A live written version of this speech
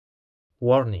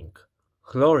Warning: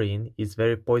 chlorine is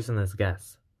very poisonous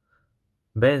gas.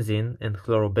 Benzene and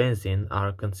chlorobenzene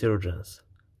are cancerogens.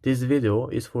 This video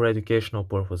is for educational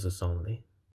purposes only.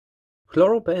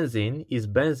 Chlorobenzene is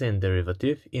benzene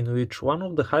derivative in which one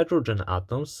of the hydrogen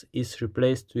atoms is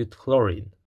replaced with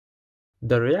chlorine.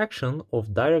 The reaction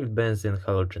of direct benzene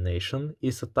halogenation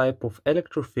is a type of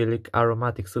electrophilic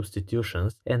aromatic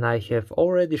substitutions, and I have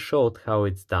already showed how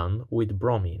it's done with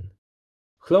bromine.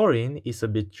 Chlorine is a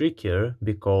bit trickier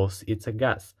because it's a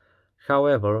gas.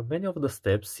 However, many of the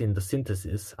steps in the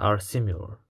synthesis are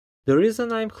similar. The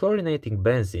reason I'm chlorinating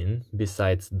benzene,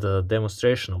 besides the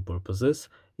demonstrational purposes,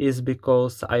 is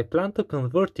because I plan to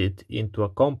convert it into a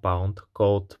compound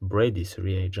called Brady's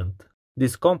reagent.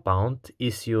 This compound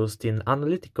is used in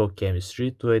analytical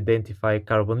chemistry to identify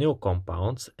carbonyl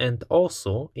compounds and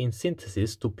also in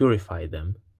synthesis to purify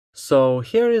them. So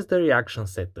here is the reaction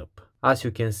setup. As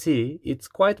you can see, it's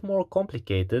quite more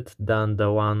complicated than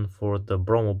the one for the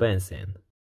bromobenzene.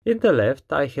 In the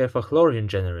left, I have a chlorine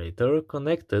generator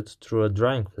connected through a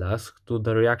drying flask to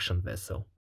the reaction vessel.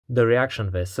 The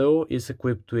reaction vessel is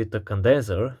equipped with a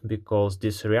condenser because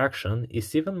this reaction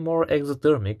is even more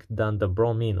exothermic than the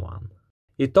bromine one.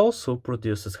 It also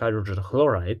produces hydrogen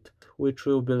chloride, which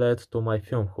will be led to my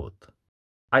fume hood.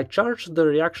 I charged the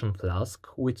reaction flask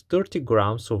with 30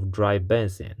 grams of dry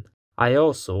benzene. I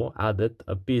also added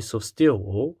a piece of steel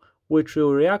wool, which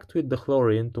will react with the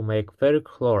chlorine to make ferric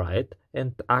chloride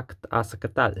and act as a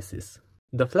catalysis.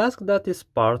 The flask that is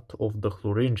part of the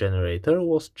chlorine generator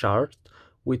was charged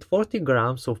with 40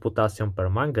 grams of potassium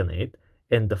permanganate,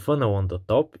 and the funnel on the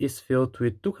top is filled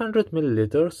with 200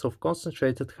 ml of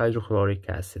concentrated hydrochloric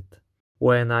acid.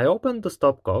 When I opened the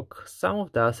stopcock, some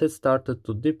of the acid started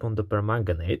to dip on the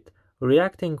permanganate,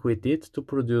 reacting with it to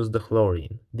produce the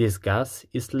chlorine. This gas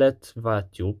is led via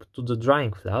tube to the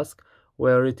drying flask,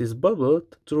 where it is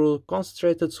bubbled through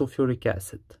concentrated sulfuric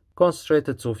acid.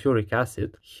 Concentrated sulfuric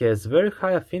acid has very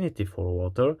high affinity for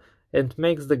water and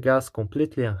makes the gas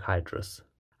completely anhydrous.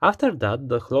 After that,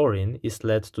 the chlorine is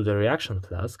led to the reaction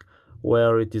flask,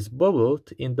 where it is bubbled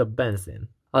in the benzene.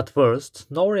 At first,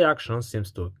 no reaction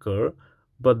seems to occur,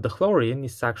 but the chlorine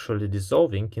is actually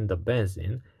dissolving in the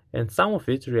benzene, and some of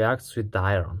it reacts with the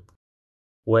iron.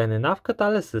 When enough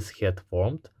catalysis had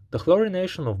formed, the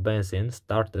chlorination of benzene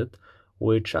started,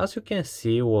 which, as you can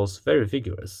see, was very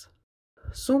vigorous.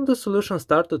 Soon the solution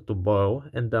started to boil,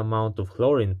 and the amount of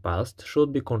chlorine passed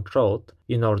should be controlled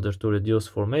in order to reduce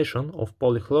formation of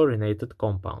polychlorinated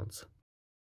compounds.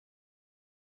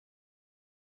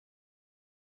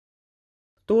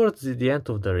 Towards the end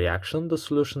of the reaction, the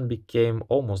solution became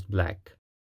almost black.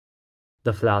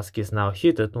 The flask is now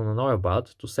heated on an oil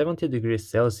bath to 70 degrees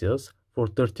Celsius for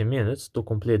 30 minutes to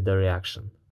complete the reaction.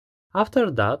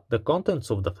 After that, the contents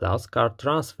of the flask are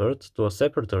transferred to a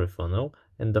separatory funnel,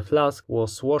 and the flask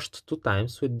was washed 2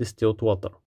 times with distilled water.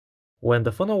 When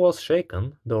the funnel was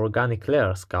shaken, the organic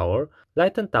layers color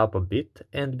lightened up a bit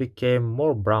and became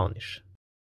more brownish.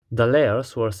 The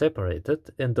layers were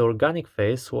separated and the organic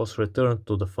phase was returned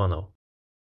to the funnel.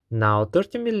 Now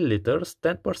 30 ml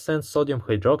 10% sodium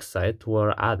hydroxide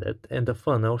were added and the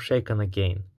funnel shaken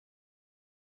again.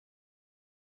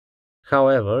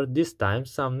 However, this time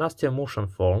some nasty emulsion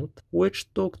formed,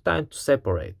 which took time to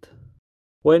separate.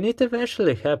 When it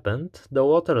eventually happened, the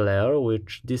water layer,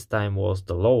 which this time was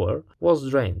the lower, was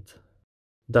drained.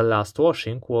 The last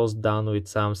washing was done with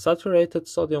some saturated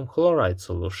sodium chloride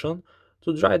solution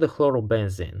to dry the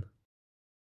chlorobenzene.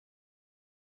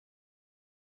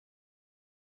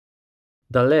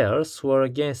 The layers were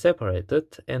again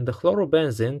separated and the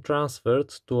chlorobenzene transferred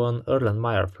to an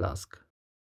Erlenmeyer flask.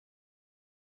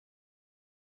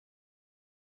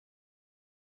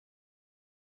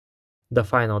 The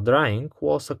final drying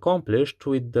was accomplished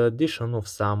with the addition of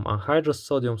some anhydrous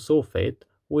sodium sulfate,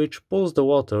 which pulls the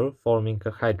water, forming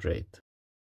a hydrate.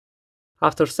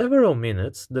 After several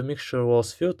minutes, the mixture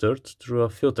was filtered through a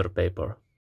filter paper.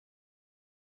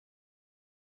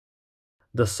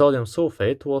 The sodium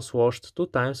sulfate was washed 2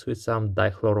 times with some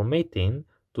dichlorometane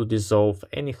to dissolve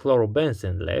any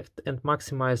chlorobenzene left and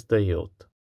maximize the yield.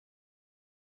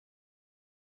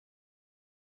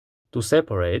 To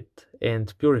separate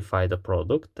and purify the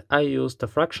product, I used a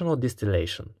fractional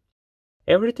distillation.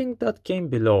 Everything that came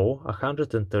below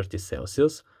 130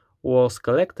 Celsius was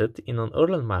collected in an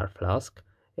Erlenmeyer flask,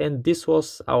 and this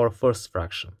was our first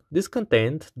fraction. This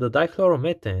contained the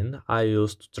dichloromethane I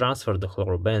used to transfer the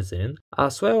chlorobenzene,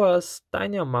 as well as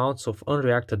tiny amounts of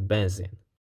unreacted benzene.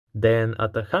 Then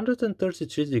at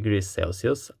 133 degrees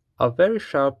Celsius, a very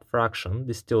sharp fraction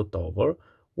distilled over,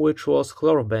 which was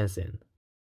chlorobenzene.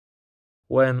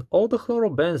 When all the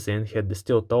chlorobenzene had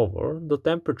distilled over, the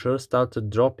temperature started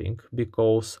dropping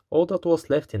because all that was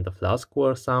left in the flask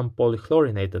were some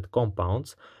polychlorinated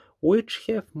compounds which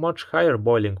have much higher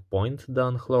boiling point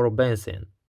than chlorobenzene.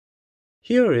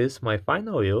 Here is my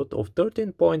final yield of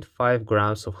 13.5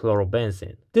 grams of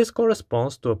chlorobenzene. This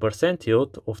corresponds to a percent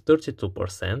yield of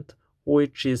 32%,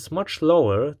 which is much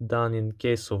lower than in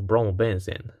case of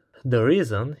bromobenzene. The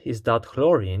reason is that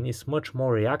chlorine is much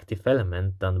more reactive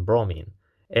element than bromine,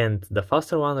 and the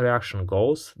faster one reaction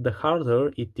goes, the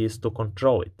harder it is to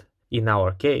control it. In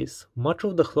our case, much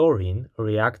of the chlorine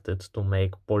reacted to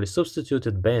make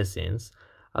polysubstituted benzenes,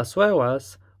 as well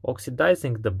as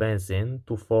oxidizing the benzene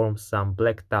to form some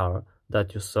black tar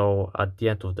that you saw at the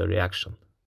end of the reaction.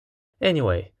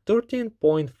 Anyway,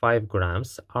 13.5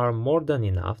 grams are more than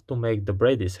enough to make the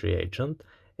Brady's reagent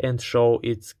and show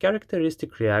its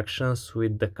characteristic reactions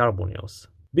with the carbonyls.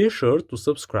 Be sure to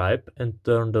subscribe and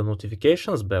turn the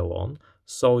notifications bell on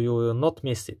so you will not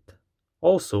miss it.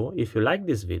 Also, if you like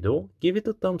this video, give it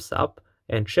a thumbs up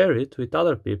and share it with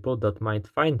other people that might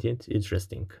find it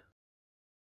interesting.